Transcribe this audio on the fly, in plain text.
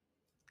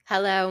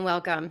Hello and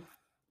welcome.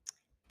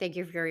 Thank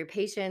you for your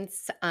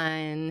patience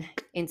on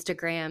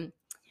Instagram.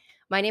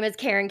 My name is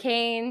Karen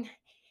Kane,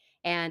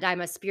 and I'm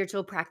a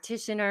spiritual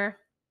practitioner,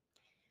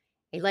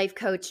 a life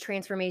coach,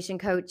 transformation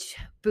coach,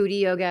 booty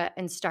yoga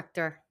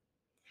instructor.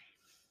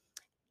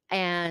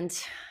 And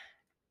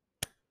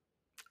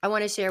I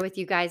want to share with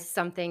you guys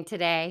something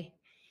today.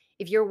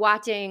 If you're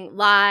watching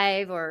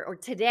live or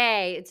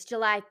today, it's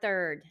July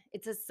 3rd.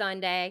 It's a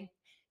Sunday,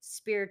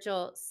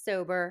 spiritual,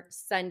 sober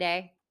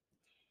Sunday.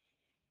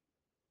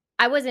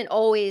 I wasn't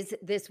always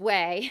this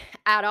way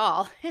at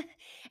all.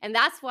 And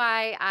that's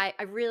why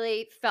I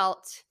really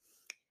felt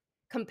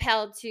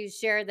compelled to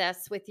share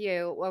this with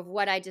you of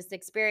what I just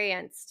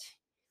experienced.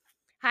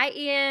 Hi,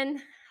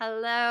 Ian.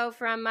 Hello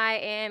from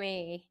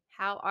Miami.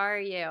 How are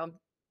you?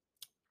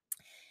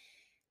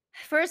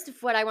 First,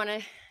 what I want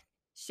to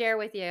share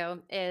with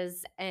you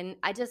is, and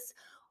I just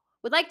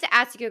would like to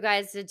ask you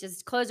guys to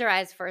just close your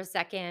eyes for a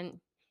second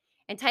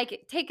and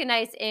take a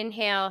nice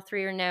inhale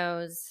through your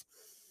nose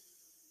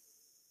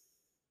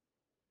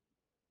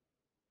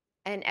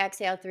and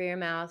exhale through your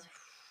mouth.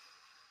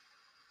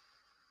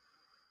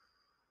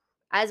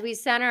 As we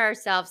center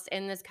ourselves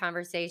in this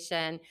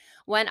conversation,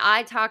 when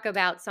I talk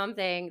about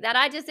something that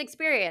I just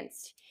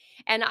experienced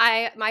and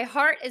my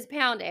heart is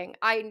pounding,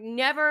 I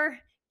never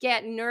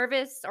get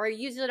nervous, or I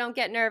usually don't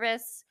get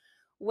nervous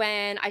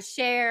when I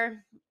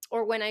share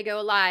or when I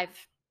go live.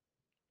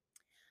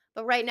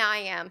 But right now I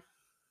am,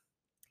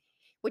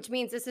 which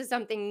means this is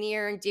something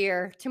near and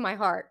dear to my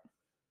heart.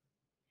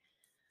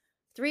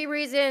 3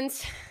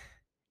 reasons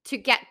to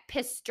get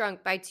pissed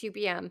drunk by 2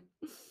 p.m.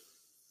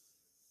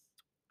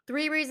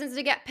 3 reasons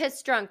to get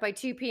pissed drunk by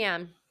 2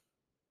 p.m.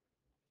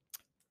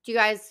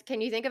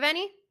 Can you think of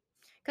any?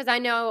 Because I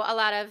know a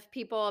lot of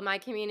people in my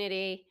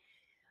community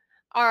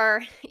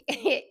are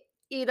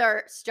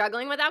either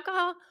struggling with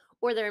alcohol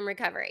or they're in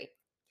recovery.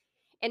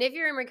 And if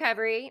you're in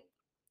recovery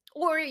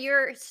or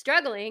you're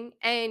struggling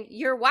and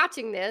you're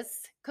watching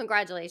this,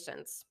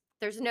 congratulations.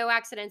 There's no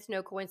accidents,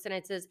 no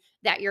coincidences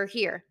that you're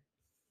here.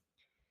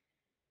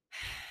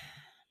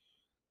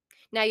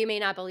 Now, you may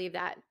not believe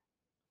that,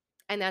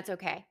 and that's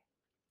okay.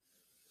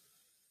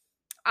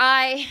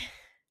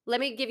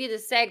 Let me give you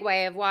the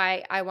segue of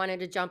why I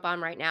wanted to jump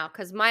on right now,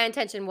 because my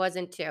intention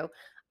wasn't to.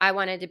 I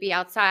wanted to be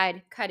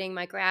outside cutting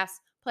my grass,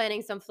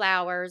 planting some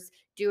flowers,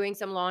 doing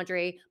some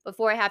laundry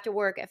before I have to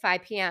work at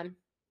 5 p.m.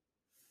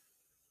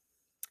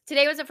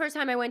 Today was the first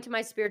time I went to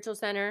my spiritual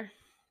center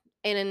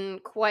in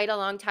quite a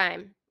long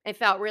time. It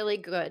felt really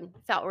good.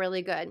 Felt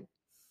really good.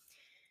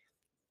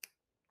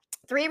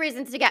 3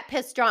 reasons to get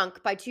pissed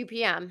drunk by 2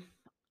 p.m.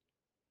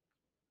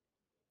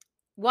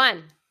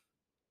 1,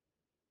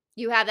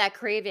 you have that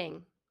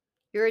craving.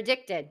 You're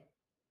addicted.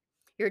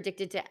 You're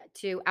addicted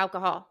to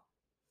alcohol.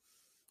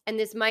 And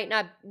this might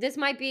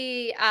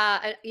be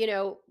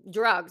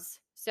drugs.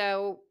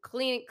 So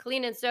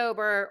clean and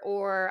sober,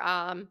 or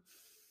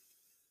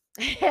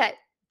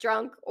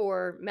drunk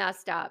or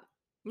messed up.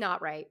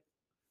 Not right.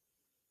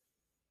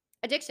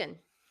 Addiction,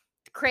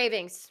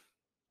 cravings,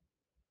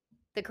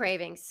 the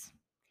cravings.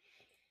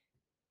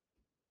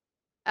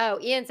 Oh,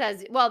 Ian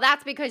says, well,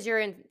 that's because you're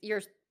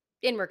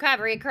in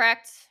recovery,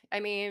 correct?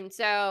 I mean,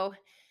 so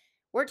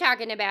we're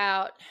talking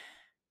about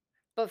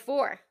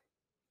before.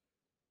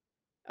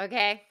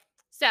 Okay.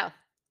 So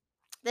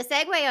the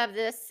segue of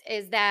this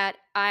is that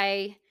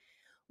I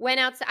went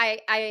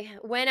outside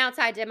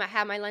to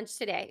have my lunch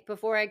today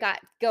before I got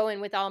going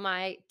with all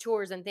my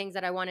chores and things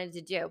that I wanted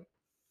to do.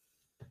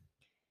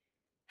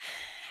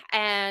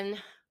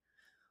 And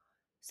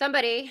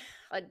somebody,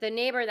 the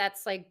neighbor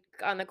that's like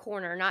on the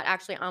corner, not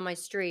actually on my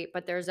street,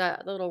 but there's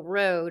a little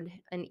road,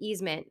 an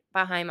easement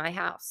behind my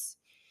house.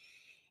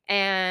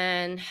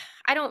 And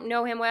I don't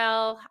know him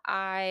well.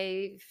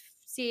 I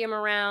see him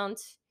around,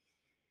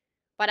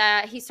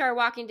 but he started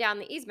walking down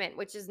the easement,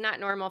 which is not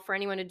normal for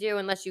anyone to do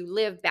unless you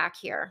live back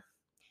here.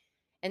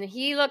 And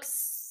he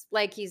looks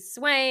like he's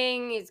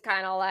swaying. He's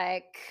kind of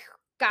like,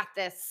 got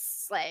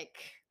this, like,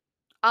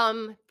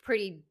 I'm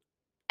pretty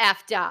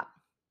effed up.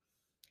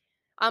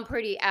 I'm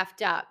pretty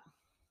effed up.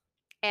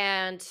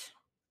 And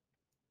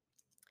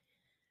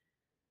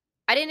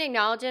I didn't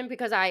acknowledge him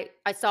because I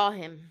saw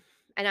him,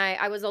 and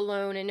I was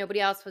alone and nobody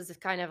else was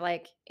kind of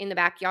like in the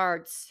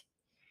backyards.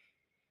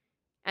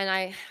 And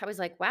I was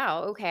like,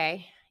 wow,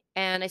 okay.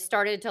 And I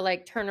started to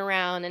like turn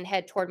around and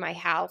head toward my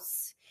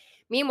house.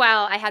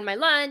 Meanwhile, I had my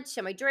lunch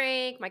and my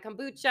drink, my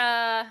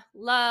kombucha,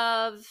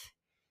 love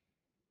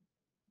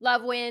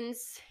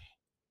wins,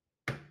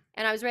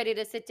 and I was ready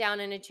to sit down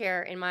in a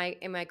chair in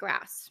my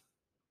grass.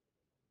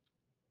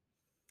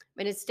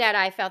 But instead,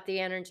 I felt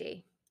the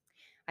energy.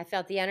 I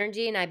felt the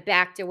energy and I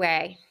backed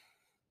away.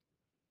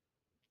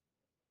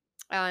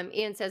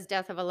 Ian says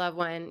death of a loved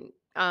one.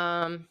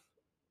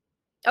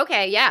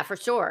 Okay, yeah, for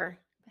sure.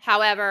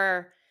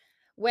 However,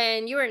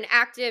 when you're in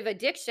active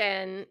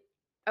addiction,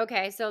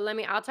 okay, so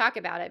I'll talk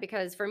about it,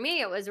 because for me,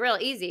 it was real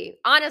easy.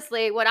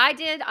 Honestly, what I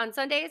did on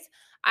Sundays,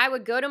 I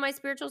would go to my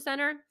spiritual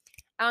center.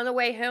 On the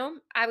way home,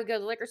 I would go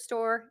to the liquor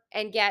store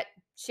and get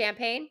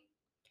champagne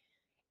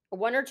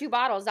 1 or 2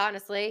 bottles,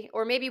 honestly,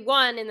 or maybe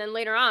 1, and then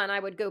later on, I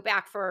would go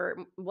back for,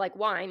 like,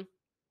 wine,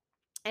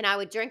 and I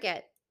would drink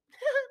it,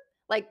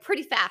 like,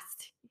 pretty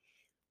fast.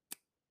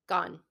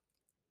 Gone,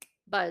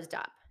 buzzed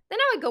up. Then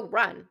I would go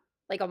run,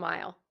 like, a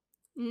mile.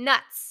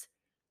 Nuts.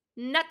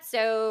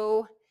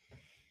 Nutso.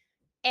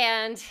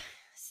 And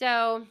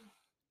so,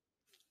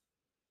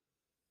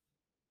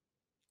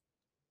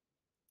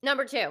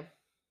 number 2,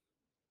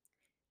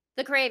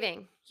 the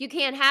craving. You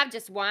can't have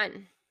just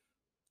one.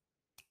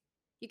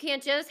 You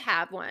can't just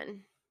have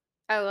one.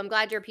 Oh, I'm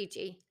glad you're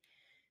peachy.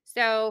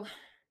 So,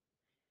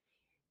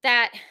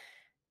 that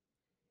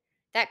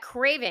that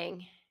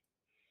craving,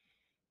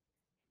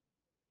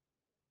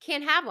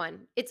 can't have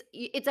one.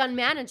 It's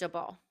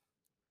unmanageable.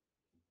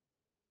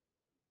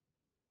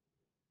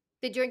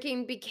 The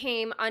drinking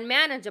became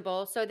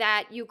unmanageable so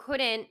that you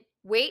couldn't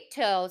wait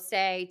till,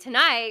 say,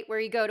 tonight, where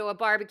you go to a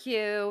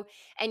barbecue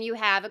and you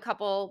have a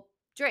couple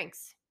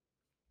drinks.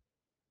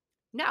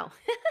 No.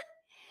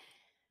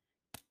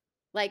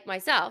 Like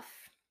myself,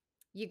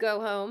 you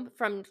go home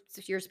from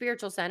your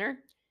spiritual center,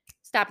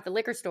 stop at the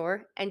liquor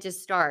store, and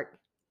just start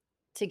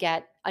to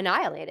get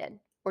annihilated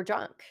or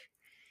drunk.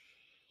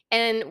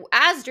 And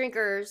as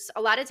drinkers,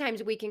 a lot of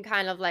times we can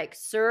kind of like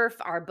surf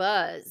our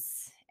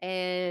buzz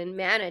and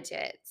manage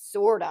it,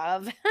 sort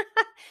of,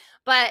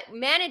 but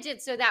manage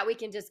it so that we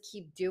can just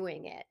keep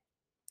doing it.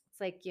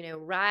 It's like,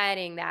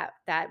 riding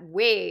that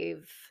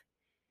wave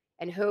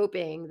and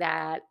hoping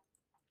that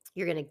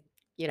you're going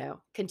to,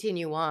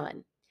 continue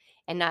on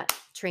and not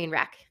train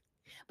wreck.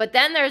 But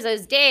then there's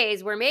those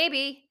days where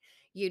maybe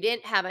you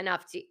didn't have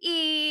enough to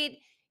eat,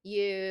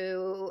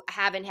 you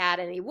haven't had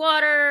any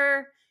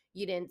water,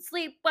 you didn't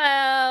sleep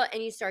well,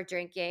 and you start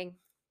drinking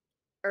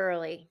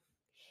early.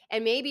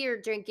 And maybe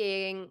you're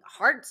drinking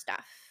hard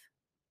stuff.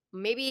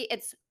 Maybe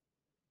it's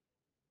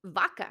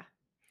vodka.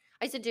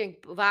 I used to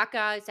drink vodka.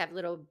 I used to have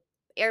little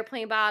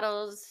airplane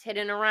bottles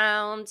hidden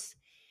around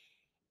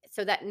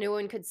so that no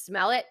one could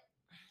smell it.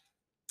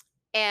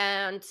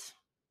 And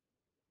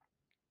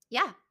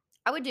yeah,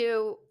 I would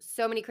do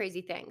so many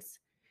crazy things.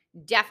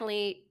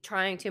 Definitely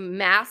trying to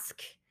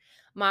mask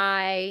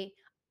my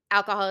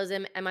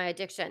alcoholism and my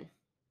addiction.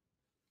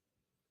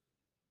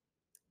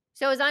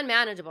 So it was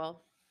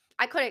unmanageable.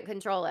 I couldn't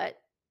control it.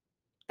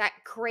 That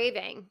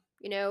craving,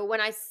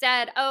 when I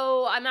said,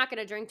 "Oh, I'm not going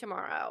to drink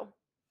tomorrow,"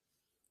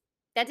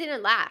 that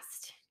didn't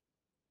last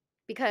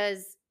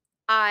because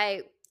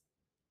I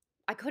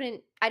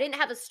I didn't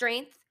have the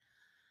strength.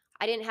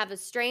 I didn't have the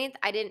strength.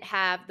 I didn't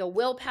have the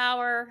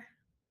willpower.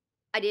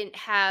 I didn't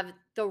have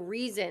the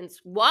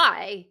reasons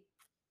why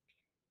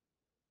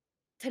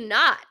to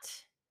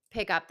not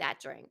pick up that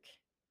drink.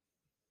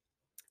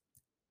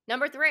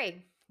 Number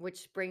 3,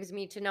 which brings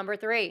me to number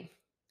 3.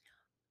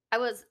 I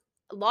was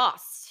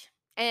lost,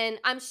 and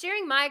I'm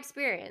sharing my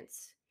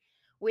experience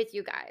with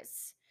you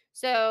guys.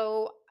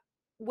 So,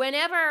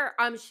 whenever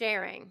I'm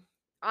sharing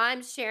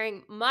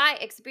my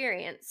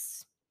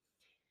experience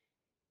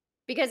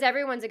because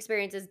everyone's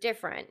experience is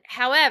different.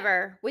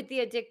 However, with the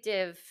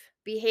addictive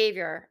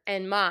behavior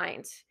in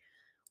mind,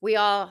 we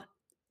all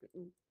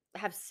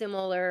have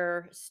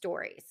similar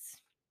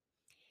stories.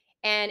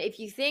 And if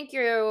you think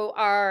you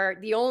are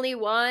the only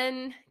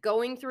one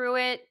going through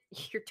it,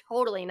 you're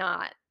totally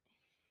not.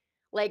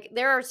 Like,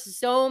 there are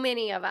so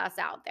many of us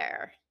out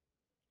there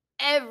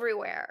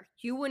everywhere.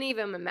 You wouldn't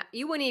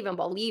even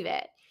believe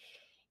it.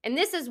 And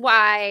this is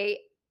why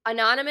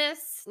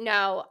anonymous,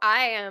 no,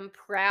 I am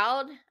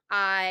proud.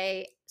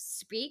 I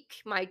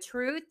speak my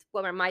truth,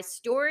 my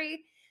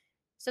story,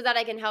 so that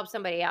I can help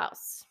somebody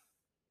else.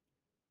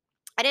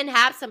 I didn't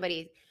have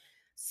somebody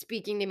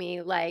speaking to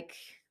me like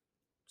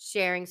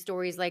sharing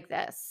stories like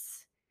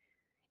this.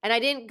 And I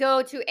didn't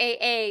go to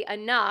AA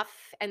enough.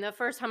 And the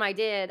first time I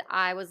did,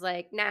 I was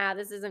like, nah,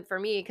 this isn't for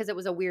me because it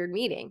was a weird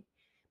meeting.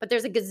 But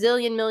there's a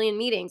gazillion million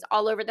meetings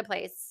all over the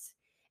place.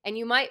 And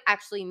you might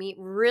actually meet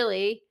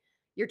really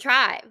your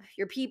tribe,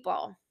 your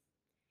people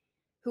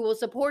who will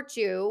support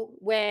you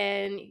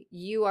when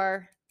you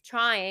are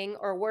trying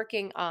or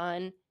working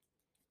on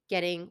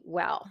getting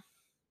well.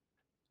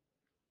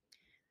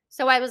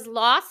 So I was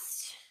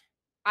lost.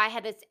 I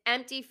had this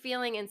empty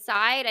feeling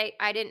inside.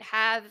 I didn't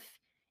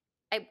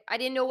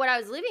know what I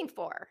was living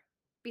for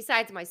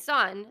besides my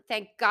son.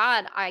 Thank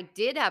God I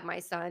did have my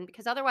son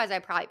because otherwise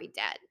I'd probably be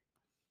dead.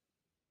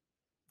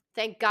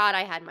 Thank God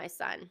I had my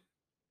son.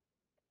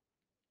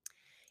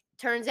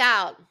 Turns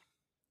out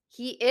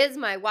he is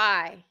my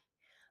why,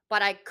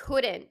 but I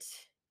couldn't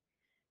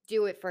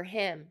do it for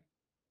him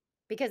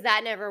because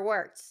that never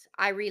worked.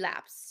 I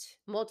relapsed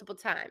multiple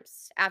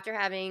times after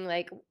having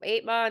like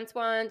 8 months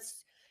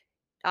once,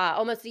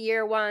 almost a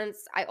year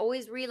once. I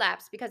always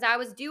relapsed because I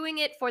was doing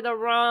it for the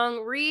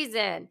wrong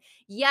reason.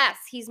 Yes,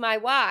 he's my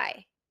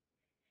why,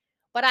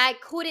 but I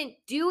couldn't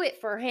do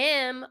it for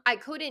him. I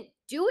couldn't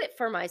do it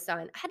for my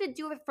son. I had to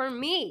do it for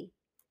me.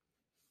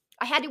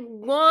 I had to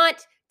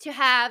want to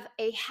have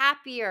a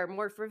happier,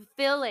 more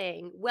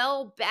fulfilling,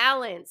 well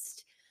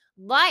balanced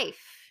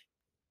life.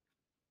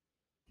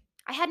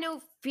 I had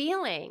no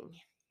feeling.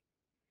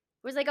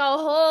 It was like a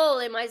hole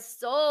in my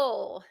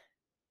soul.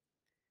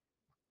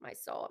 my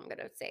soul. I'm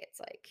gonna say it's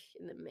like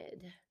in the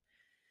mid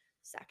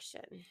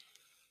section.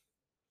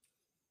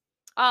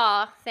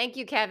 Aw, thank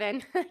you,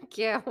 Kevin. Thank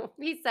you.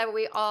 He said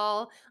we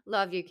all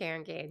love you,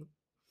 Karen Kane.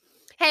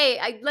 Hey,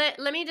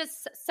 let me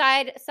just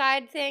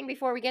side thing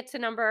before we get to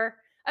number.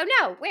 Oh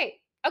no,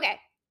 wait. Okay,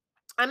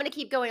 I'm gonna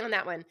keep going on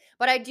that one,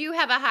 but I do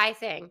have a high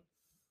thing.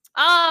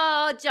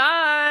 Oh,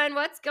 John,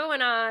 what's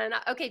going on?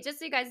 Okay, just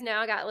so you guys know,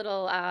 I got a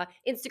little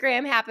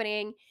Instagram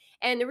happening.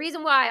 And the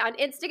reason why on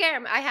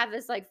Instagram I have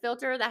this like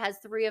filter that has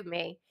three of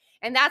me.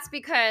 And that's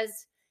because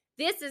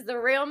this is the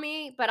real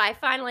me, but I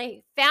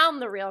finally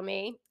found the real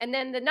me. And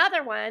then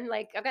another one,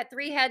 like I've got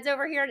three heads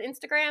over here on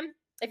Instagram.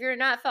 If you're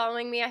not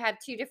following me, I have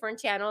two different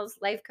channels,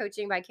 Life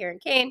Coaching by Karen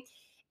Kane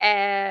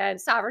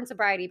and Sovereign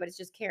Sobriety, but it's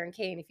just Karen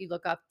Kane if you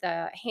look up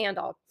the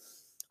handle.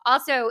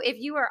 Also, if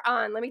you are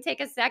on, let me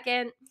take a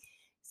second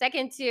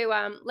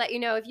to let you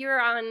know, if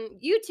you're on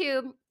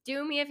YouTube,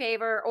 do me a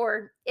favor,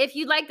 or if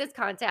you like this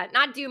content,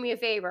 not do me a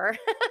favor.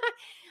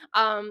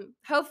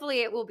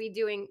 Hopefully, it will be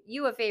doing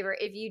you a favor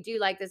if you do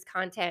like this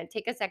content.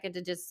 Take a second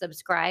to just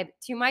subscribe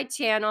to my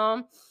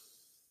channel.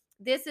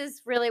 This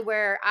is really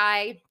where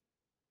I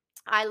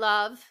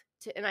love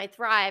to, and I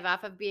thrive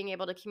off of being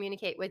able to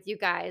communicate with you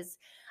guys.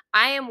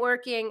 I am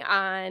working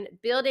on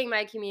building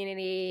my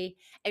community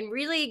and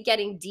really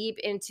getting deep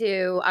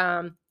into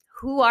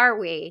who are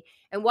we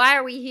and why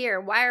are we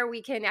here? Why are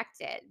we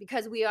connected?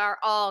 Because we are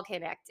all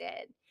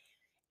connected.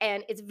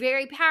 And it's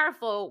very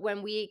powerful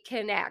when we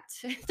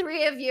connect.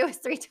 Three of you is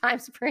three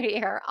times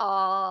prettier.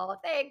 Oh,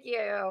 thank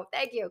you.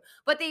 Thank you.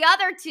 But the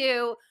other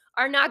two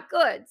are not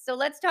good. So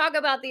let's talk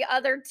about the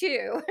other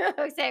two.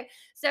 Okay.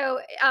 So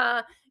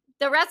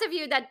the rest of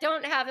you that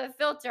don't have a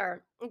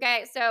filter.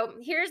 Okay. So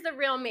here's the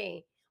real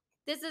me.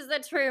 This is the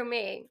true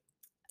me.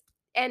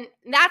 And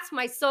that's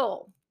my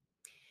soul.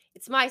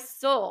 It's my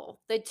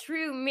soul, the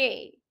true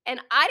me. And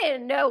I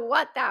didn't know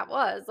what that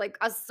was. Like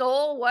a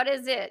soul, what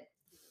is it?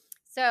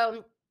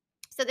 So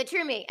the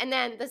true me. And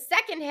then the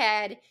second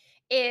head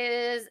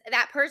is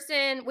that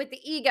person with the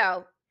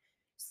ego,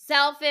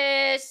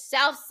 selfish,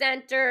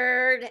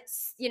 self-centered,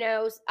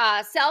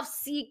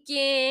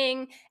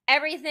 self-seeking.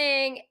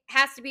 Everything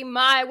has to be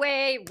my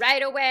way,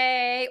 right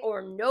away,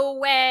 or no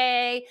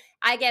way.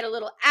 I get a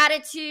little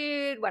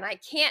attitude when I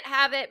can't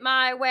have it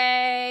my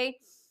way.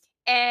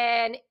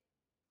 And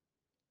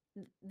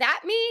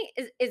that me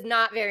is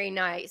not very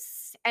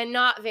nice and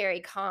not very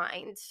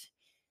kind.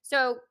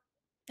 So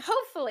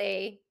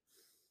hopefully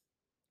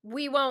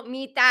we won't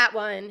meet that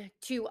one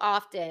too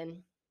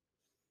often,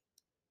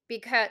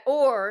 because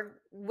or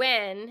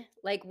when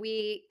like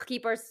we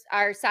keep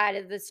our side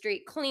of the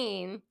street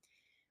clean,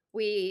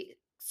 we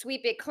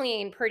sweep it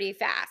clean pretty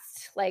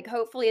fast. Like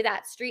hopefully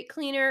that street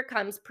cleaner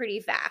comes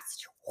pretty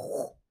fast.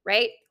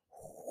 Right?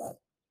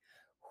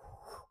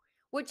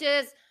 Which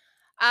is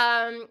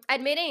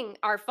admitting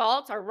our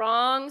faults, our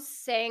wrongs,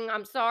 saying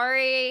I'm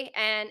sorry,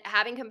 and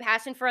having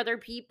compassion for other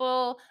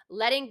people,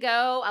 letting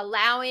go,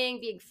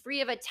 allowing, being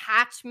free of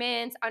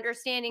attachments,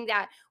 understanding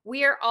that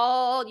we are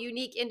all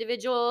unique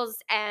individuals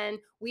and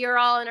we are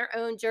all in our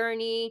own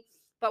journey,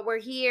 but we're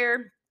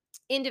here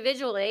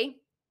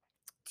individually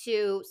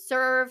to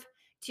serve,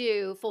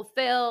 to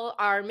fulfill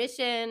our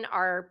mission,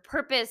 our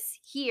purpose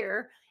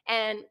here.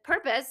 And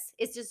purpose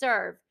is to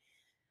serve.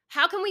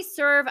 How can we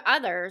serve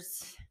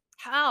others?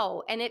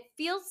 How? And it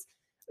feels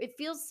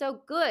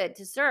so good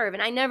to serve.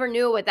 And I never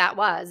knew what that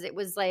was. It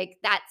was like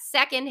that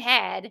second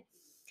head.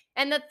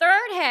 And the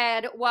third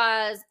head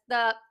was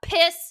the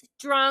piss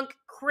drunk,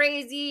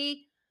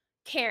 crazy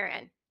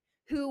Karen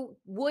who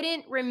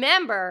wouldn't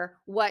remember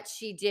what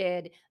she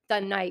did the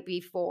night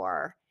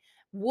before,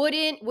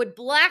 would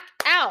black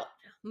out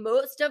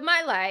most of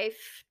my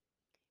life,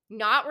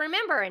 not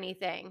remember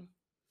anything,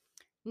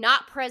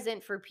 not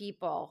present for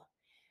people,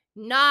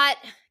 not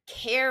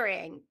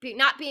caring,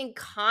 not being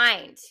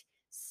kind,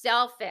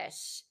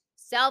 selfish,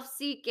 self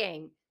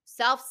seeking,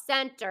 self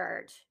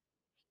centered,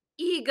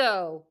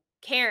 ego,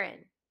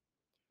 Karen.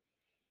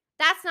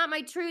 That's not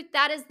my truth.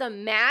 That is the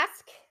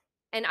mask,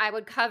 and I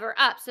would cover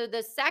up. So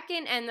the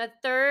second and the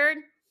third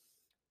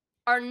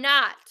are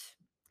not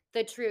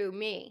the true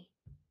me,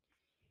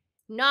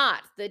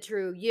 not the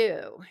true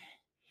you.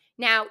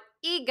 Now,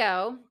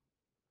 ego,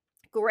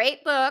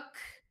 great book.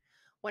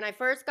 When I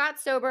first got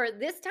sober,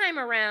 this time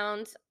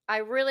around, I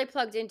really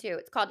plugged into.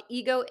 It's called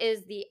Ego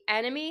is the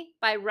Enemy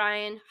by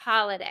Ryan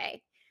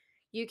Holiday.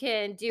 You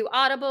can do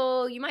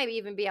Audible. You might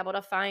even be able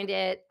to find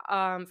it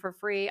for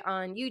free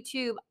on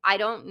YouTube. I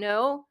don't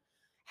know.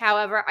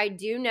 However, I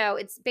do know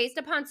it's based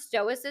upon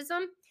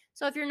Stoicism.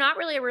 So if you're not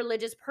really a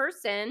religious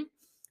person,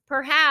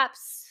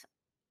 perhaps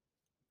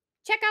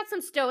check out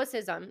some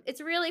Stoicism.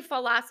 It's really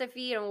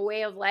philosophy and a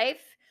way of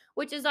life,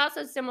 which is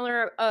also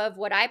similar of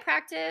what I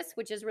practice,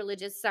 which is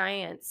religious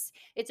science.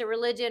 It's a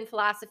religion,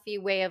 philosophy,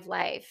 way of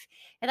life.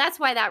 And that's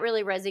why that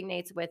really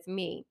resonates with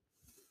me.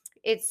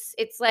 It's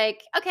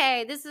like,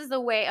 okay, this is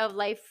the way of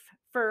life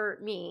for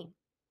me.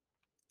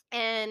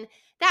 And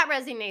that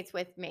resonates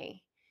with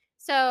me.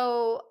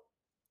 So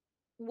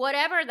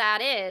whatever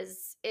that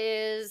is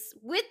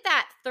with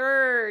that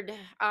third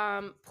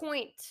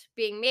point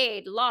being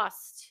made,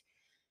 lost,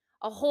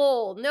 a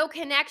hole, no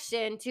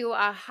connection to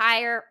a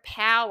higher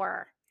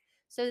power.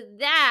 So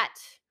that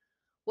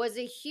was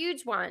a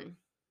huge one.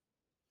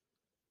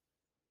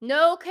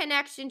 No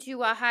connection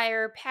to a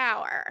higher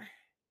power.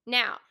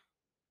 Now,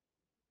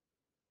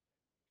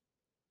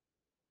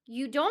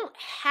 you don't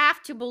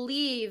have to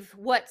believe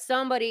what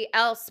somebody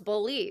else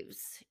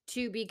believes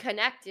to be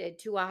connected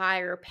to a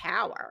higher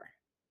power.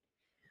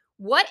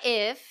 What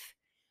if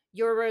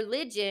your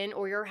religion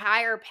or your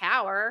higher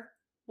power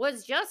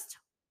was just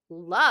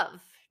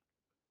love?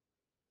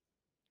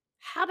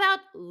 How about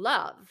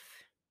love?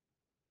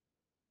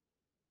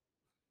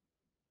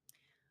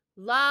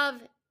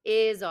 Love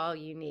is all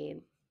you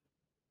need.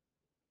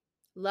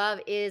 Love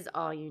is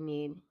all you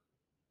need.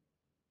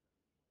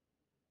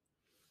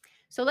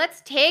 So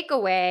let's take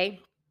away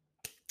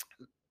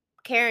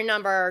Karen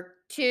number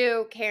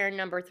two, Karen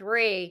number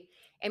three,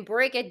 and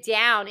break it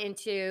down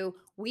into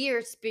we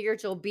are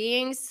spiritual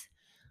beings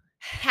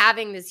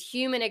having this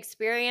human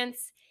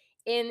experience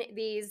in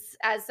these,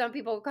 as some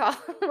people call,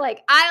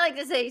 like I like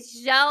to say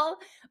shell,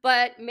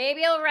 but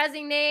maybe it'll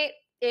resonate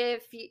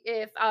if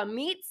a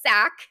meat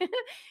sack.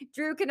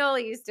 Drew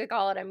Canoli used to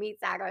call it a meat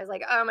sack. I was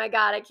like, oh my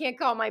god, I can't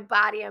call my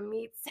body a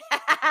meat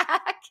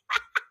sack.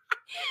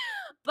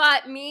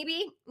 But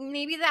maybe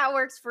that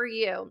works for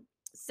you.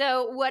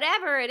 So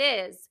whatever it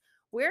is,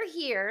 we're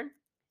here,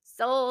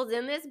 souls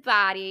in this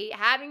body,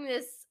 having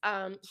this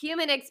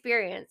human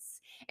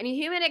experience. And a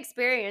human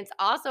experience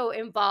also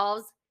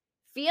involves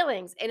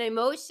feelings and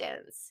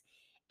emotions.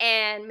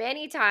 And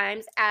many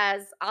times,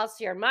 as I'll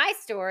share my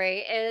story,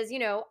 is,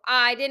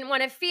 I didn't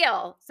want to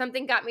feel.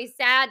 Something got me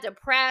sad,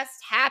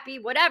 depressed, happy,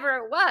 whatever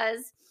it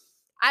was.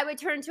 I would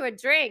turn to a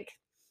drink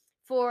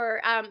for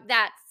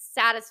that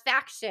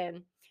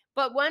satisfaction.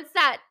 But once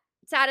that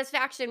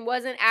satisfaction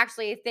wasn't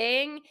actually a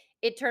thing,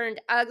 it turned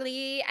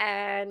ugly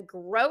and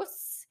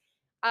gross.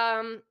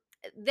 Um,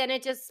 then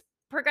it just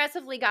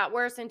progressively got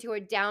worse into a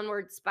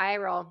downward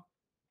spiral.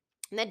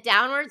 And the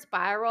downward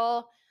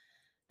spiral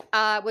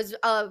was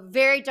a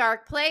very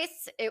dark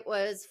place. It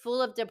was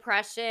full of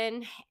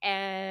depression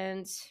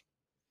and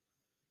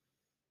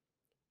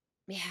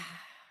yeah.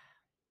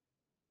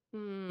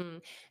 Hmm.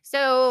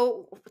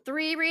 So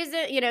 3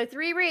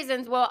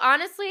 reasons. Well,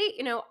 honestly,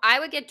 I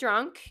would get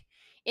drunk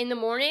in the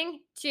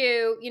morning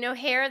to,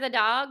 hair of the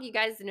dog. You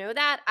guys know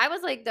that. I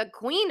was like the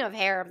queen of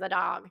hair of the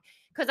dog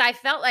because I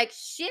felt like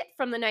shit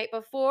from the night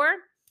before.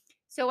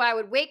 So I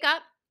would wake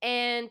up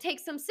and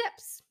take some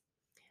sips.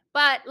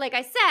 But like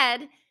I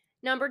said,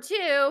 number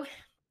two,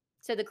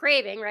 to the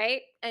craving,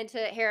 right? And to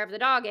hair of the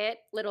dog it,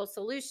 little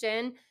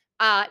solution.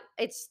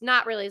 It's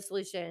not really a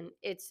solution.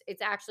 It's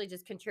actually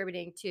just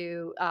contributing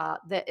to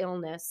the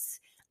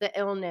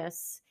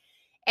illness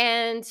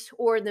and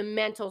or the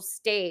mental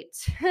state.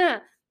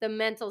 The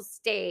mental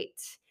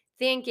state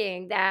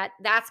thinking that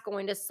that's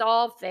going to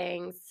solve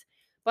things,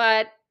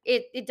 but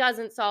it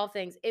doesn't solve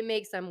things. It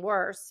makes them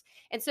worse.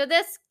 And so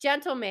this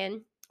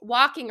gentleman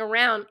walking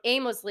around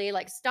aimlessly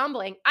like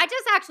stumbling, I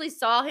just actually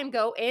saw him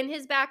go in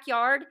his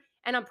backyard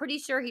and I'm pretty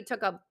sure he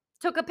took a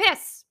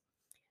piss.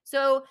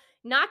 So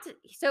not to,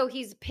 so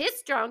he's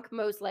piss drunk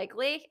most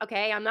likely.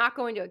 Okay, I'm not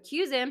going to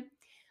accuse him,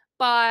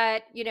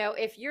 but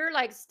if you're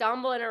like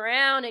stumbling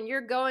around and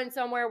you're going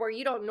somewhere where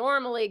you don't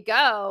normally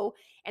go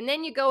and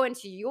then you go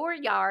into your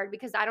yard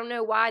because I don't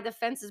know why the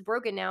fence is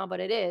broken now, but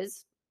it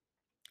is.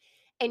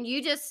 And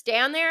you just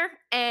stand there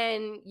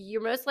and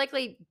you're most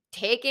likely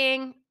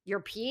taking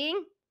you're peeing.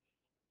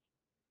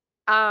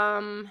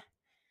 Um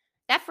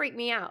that freaked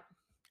me out.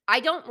 I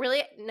don't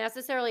really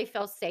necessarily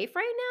feel safe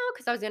right now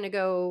because I was going to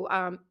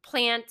go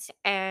plant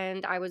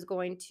and I was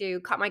going to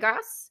cut my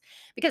grass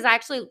because I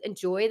actually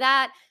enjoy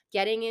that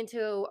getting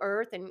into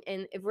earth and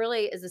it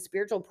really is a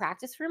spiritual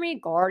practice for me,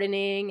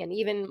 gardening and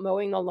even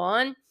mowing the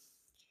lawn.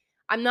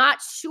 I'm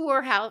not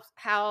sure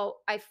how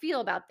I feel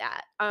about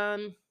that.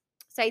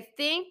 So I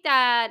think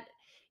that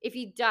if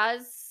he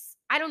does,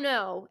 I don't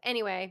know.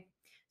 Anyway,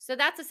 so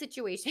that's a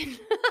situation.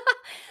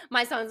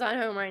 My son's not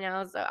home right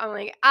now, so I'm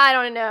like, I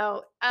don't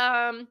know.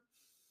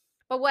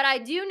 But what I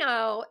do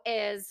know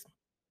is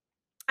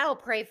I will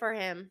pray for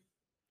him.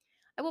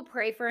 I will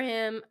pray for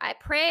him. I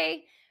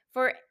pray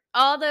for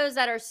all those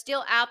that are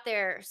still out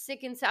there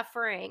sick and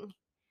suffering.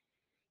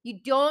 You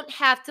don't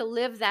have to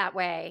live that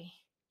way.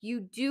 You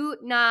do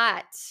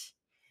not.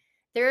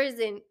 There is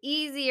an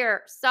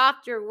easier,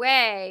 softer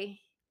way,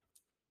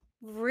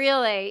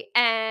 really.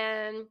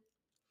 And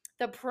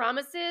the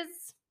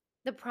promises,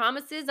 the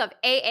promises of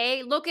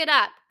AA, look it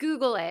up,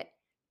 Google it,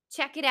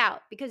 check it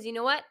out, because you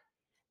know what?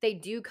 They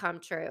do come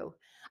true.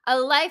 A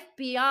life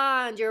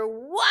beyond your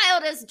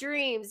wildest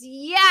dreams.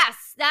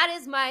 Yes, that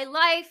is my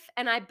life.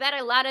 And I bet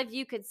a lot of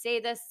you could say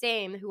the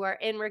same who are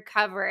in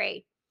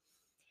recovery.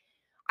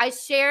 I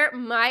share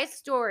my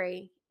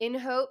story in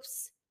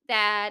hopes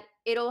that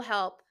it'll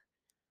help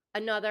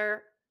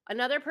another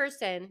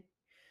person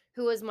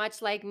who was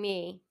much like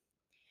me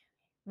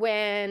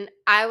when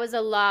I was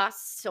a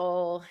lost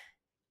soul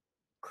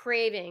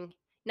craving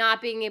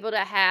not being able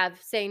to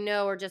say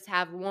no or just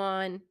have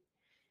one,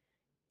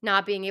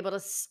 not being able to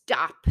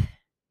stop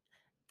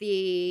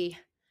the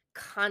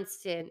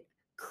constant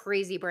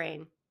crazy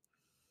brain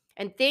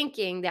and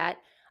thinking that,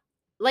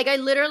 like, I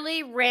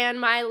literally ran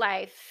my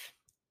life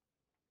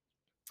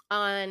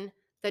on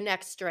the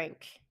next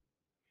drink.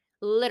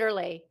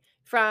 Literally.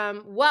 From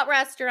what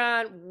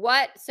restaurant,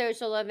 what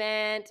social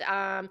event,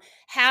 how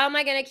am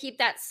I going to keep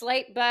that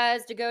slight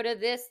buzz to go to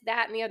this,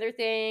 that, and the other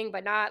thing,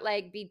 but not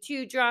like be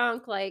too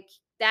drunk like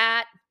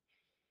that.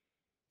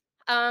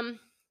 Um,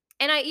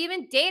 and I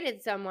even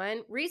dated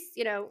someone,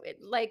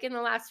 like in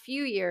the last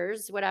few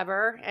years,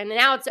 whatever, and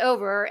now it's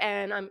over,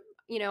 and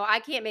I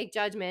can't make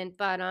judgment,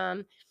 but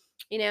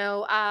you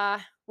know, uh,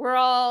 we're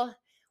all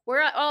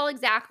we're all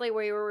exactly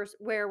where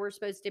we're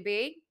supposed to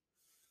be,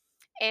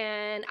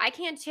 and I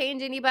can't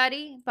change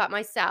anybody but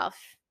myself.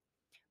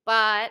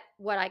 But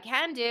what I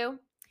can do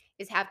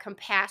is have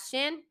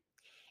compassion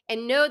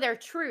and know their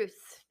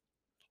truth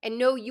and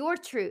know your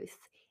truth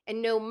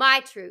and know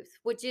my truth,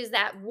 which is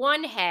that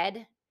one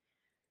head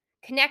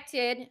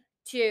connected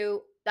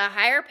to the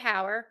higher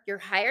power, your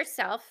higher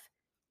self,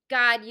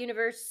 God,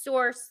 universe,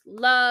 source,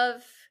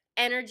 love,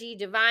 energy,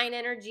 divine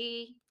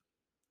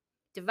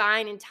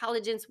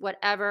intelligence,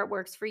 whatever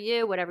works for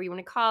you, whatever you want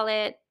to call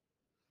it,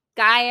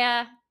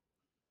 Gaia.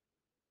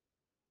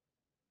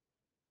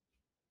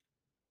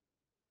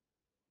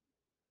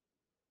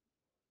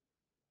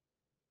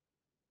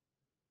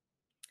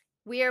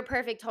 We are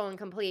perfect, whole, and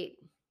complete.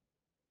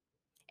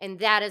 And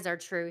that is our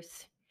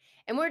truth.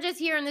 And we're just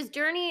here in this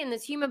journey in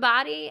this human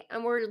body,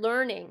 and we're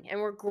learning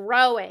and we're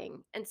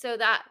growing. And so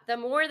that the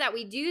more that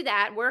we do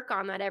that, work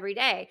on that every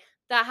day,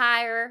 the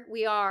higher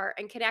we are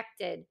and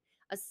connected,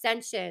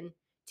 ascension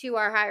to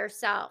our higher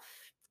self.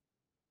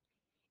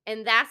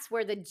 And that's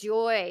where the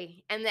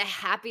joy and the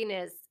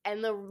happiness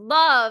and the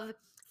love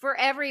for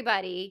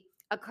everybody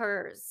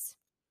occurs.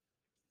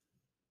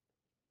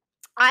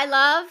 I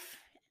love,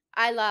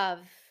 I love.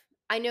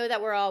 I know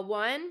that we're all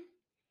one.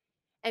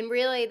 And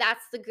really,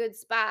 that's the good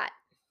spot.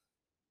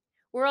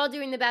 We're all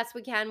doing the best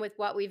we can with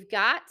what we've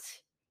got,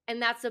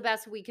 and that's the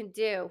best we can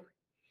do.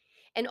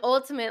 And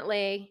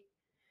ultimately,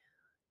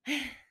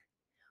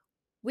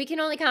 we can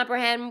only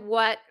comprehend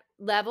what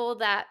level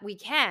that we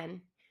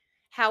can.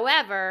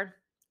 However,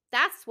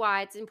 that's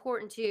why it's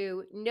important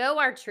to know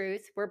our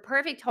truth. We're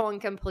perfect, whole,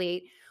 and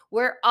complete.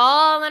 We're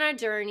all on our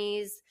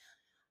journeys,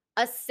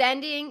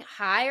 ascending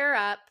higher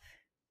up,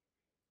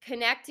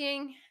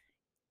 connecting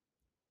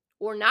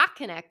or not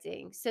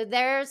connecting. So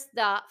there's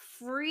the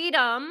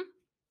freedom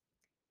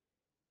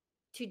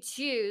to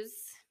choose,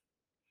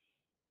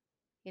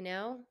 you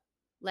know?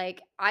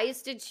 Like I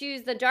used to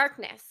choose the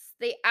darkness,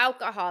 the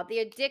alcohol, the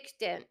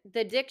addiction,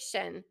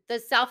 the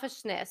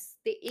selfishness,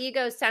 the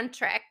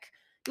egocentric,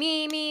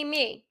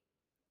 me.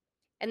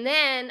 And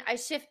then I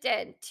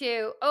shifted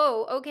to,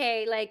 oh,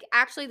 okay, like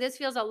actually this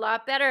feels a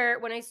lot better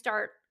when I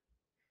start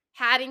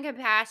having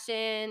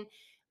compassion,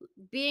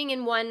 being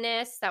in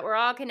oneness, that we're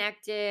all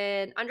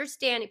connected,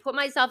 understanding, put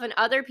myself in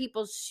other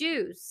people's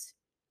shoes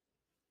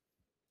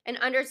and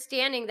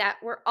understanding that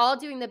we're all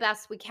doing the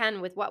best we can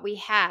with what we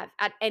have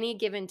at any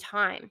given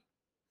time.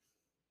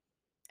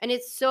 And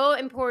it's so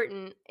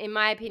important, in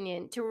my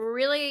opinion, to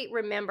really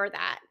remember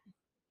that.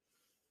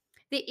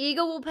 The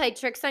ego will play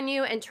tricks on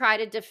you and try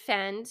to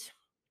defend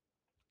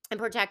and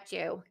protect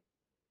you.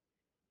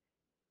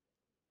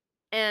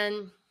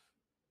 And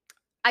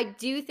I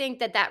do think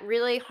that that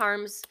really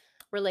harms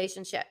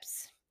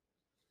relationships.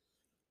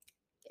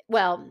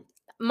 Well,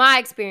 my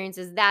experience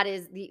is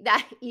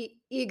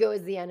ego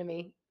is the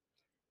enemy.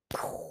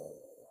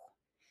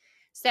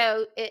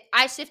 So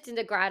I shift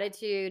into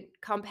gratitude,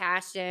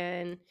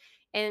 compassion,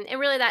 and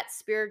really that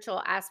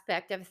spiritual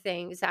aspect of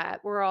things, that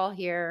we're all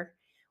here.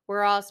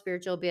 We're all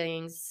spiritual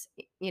beings,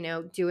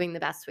 doing the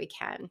best we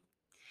can.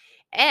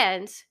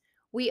 And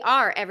we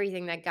are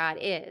everything that God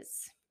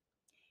is.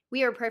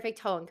 We are perfect,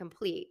 whole, and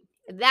complete.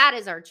 That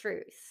is our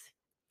truth.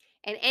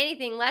 And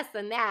anything less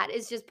than that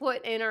is just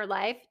put in our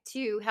life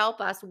to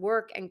help us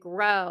work and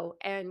grow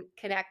and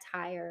connect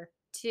higher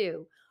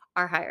to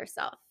our higher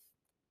self.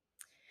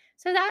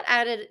 So that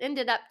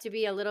ended up to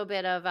be a little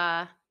bit of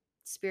a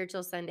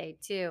spiritual Sunday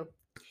too.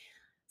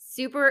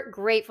 Super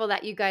grateful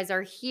that you guys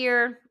are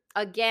here.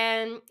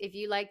 Again, if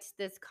you liked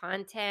this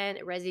content,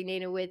 it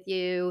resonated with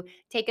you,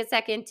 take a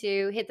second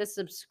to hit the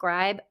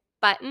subscribe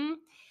button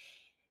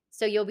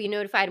so you'll be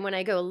notified when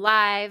I go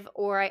live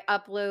or I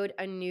upload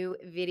a new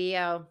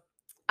video.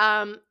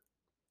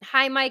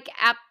 Hi, Mike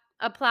app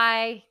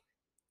apply.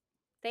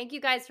 Thank you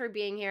guys for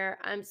being here.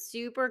 I'm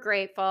super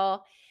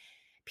grateful.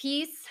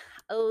 Peace,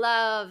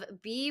 love,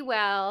 be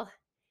well.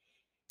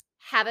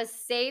 Have a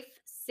safe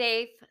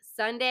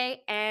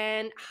Sunday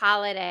and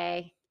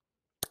holiday.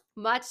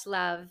 Much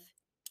love.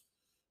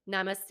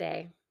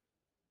 Namaste.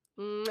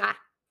 Mwah.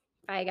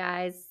 Bye,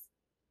 guys.